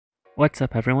What's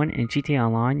up everyone, in GTA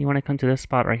Online you want to come to this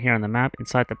spot right here on the map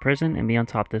inside the prison and be on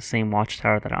top of this same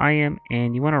watchtower that I am,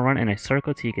 and you want to run in a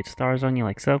circle till you get stars on you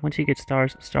like so. Once you get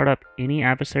stars, start up any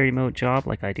adversary mode job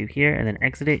like I do here and then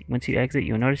exit it. Once you exit,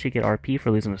 you'll notice you get RP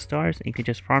for losing the stars, and you can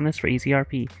just farm this for easy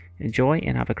RP. Enjoy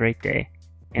and have a great day.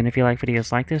 And if you like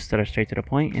videos like this that are straight to the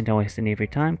point and don't waste any of your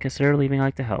time, consider leaving a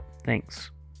like to help.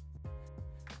 Thanks.